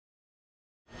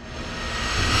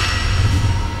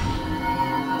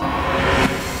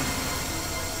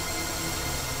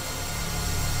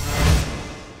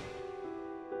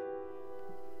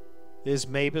is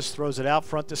Mabus, throws it out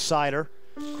front to Sider.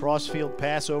 Crossfield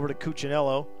pass over to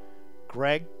Cuccinello.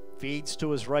 Greg feeds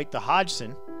to his right to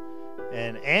Hodgson.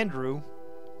 And Andrew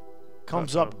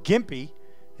comes up gimpy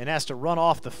and has to run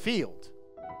off the field.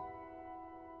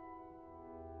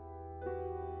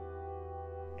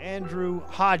 Andrew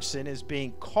Hodgson is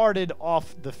being carted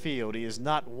off the field. He is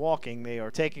not walking. They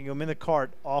are taking him in the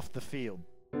cart off the field.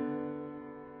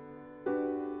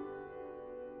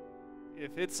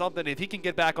 If it's something, if he can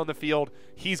get back on the field,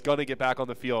 he's going to get back on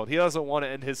the field. He doesn't want to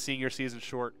end his senior season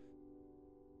short.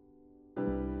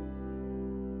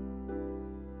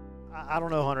 I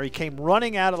don't know, Hunter. He came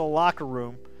running out of the locker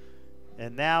room,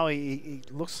 and now he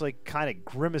looks like kind of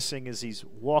grimacing as he's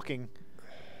walking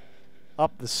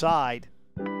up the side.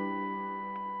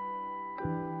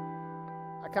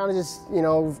 I kind of just,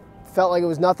 felt like it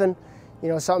was nothing.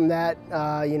 Something that,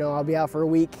 I'll be out for a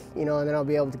week, and then I'll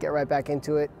be able to get right back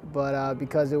into it. But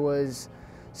because it was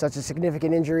such a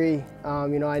significant injury,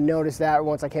 I noticed that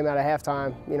once I came out of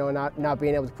halftime, not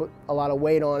being able to put a lot of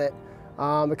weight on it.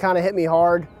 It kind of hit me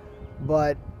hard,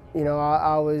 but,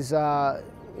 I was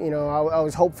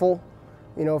hopeful,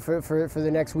 for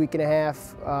the next week and a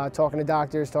half, talking to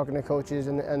doctors, talking to coaches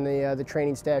and the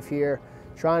training staff here,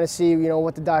 trying to see,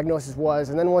 what the diagnosis was.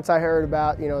 And then once I heard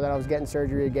about, that I was getting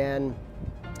surgery again,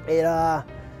 it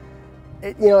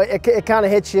kind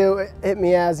of hit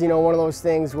me as, one of those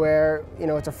things where,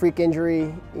 it's a freak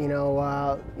injury,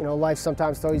 life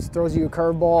sometimes throws you a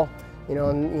curveball,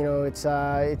 and, it's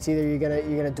either you're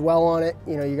gonna dwell on it,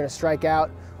 you're gonna strike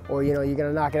out, or, you're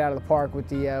gonna knock it out of the park with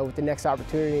the next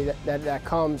opportunity that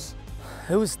comes.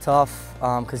 It was tough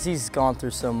because he's gone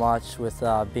through so much with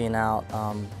being out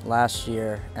last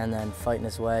year and then fighting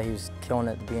his way. He was killing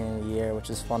it at the beginning of the year, which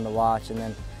was fun to watch. And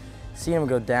then seeing him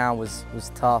go down was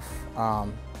tough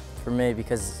for me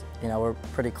because, we're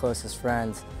pretty close as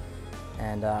friends.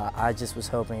 And I just was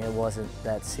hoping it wasn't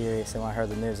that serious. And when I heard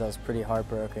the news, I was pretty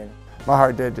heartbroken. My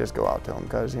heart did just go out to him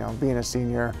because, being a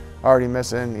senior, already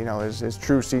missing, his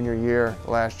true senior year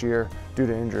last year due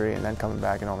to injury, and then coming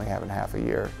back and only having half a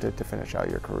year to finish out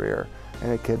your career.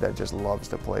 And a kid that just loves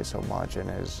to play so much and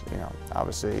is,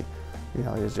 obviously,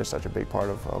 he's just such a big part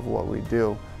of what we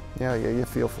do. You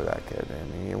feel for that kid,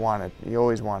 and you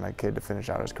always want a kid to finish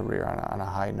out his career on a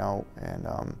high note, and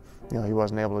he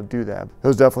wasn't able to do that. It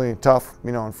was definitely tough,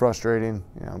 and frustrating,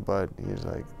 but he's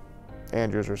like,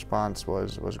 Andrew's response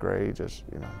was great. He just,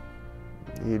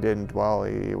 he didn't dwell.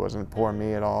 He wasn't poor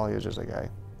me at all. He was just like, hey,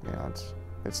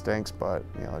 it stinks, but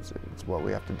it's what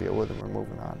we have to deal with, and we're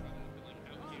moving on.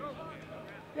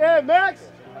 Yeah, Max.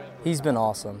 He's been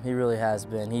awesome. He really has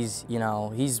been. He's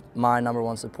my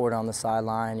 #1 supporter on the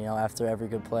sideline. After every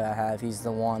good play I have, he's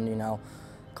the one,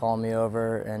 calling me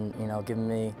over and giving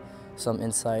me some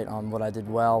insight on what I did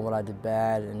well, what I did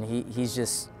bad, and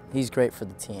he's great for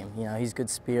the team. He's good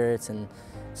spirits, and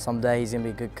someday he's gonna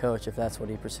be a good coach if that's what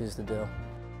he pursues to do.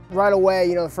 Right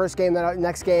away, first game that I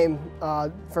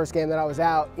was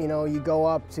out, you go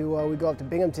up to we go up to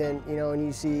Binghamton, and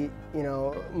you see,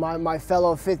 my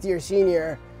fellow fifth-year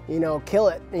senior, kill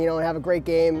it, and have a great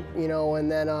game, and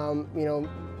then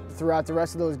throughout the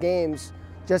rest of those games,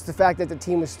 just the fact that the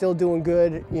team was still doing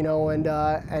good,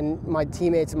 and my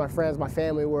teammates and my friends, my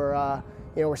family were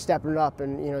we're stepping it up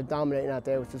and dominating out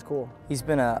there, which is cool. He's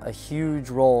been a huge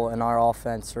role in our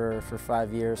offense for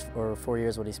 5 years or 4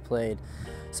 years what he's played.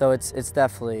 So it's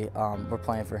definitely we're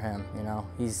playing for him.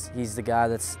 He's the guy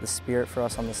that's the spirit for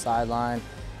us on the sideline,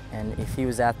 and if he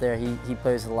was out there, he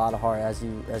plays with a lot of heart, as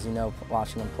you know,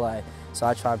 watching him play. So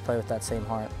I try to play with that same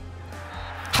heart.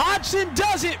 Hodgson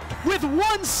does it with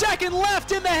 1 second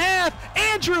left in the half.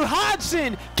 Andrew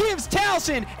Hodgson gives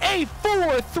Towson a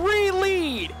 4-3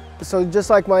 lead. So just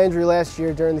like my injury last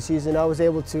year during the season, I was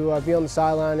able to be on the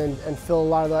sideline and fill a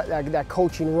lot of that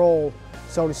coaching role,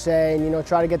 so to say, and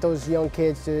try to get those young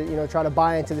kids to try to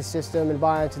buy into the system and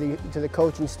buy into the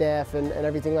coaching staff and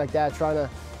everything like that, trying to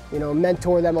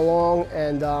mentor them along,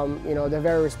 and they're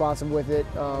very responsive with it.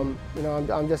 I'm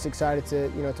just excited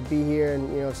to be here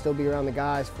and still be around the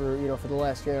guys for the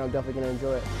last year, and I'm definitely going to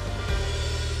enjoy it.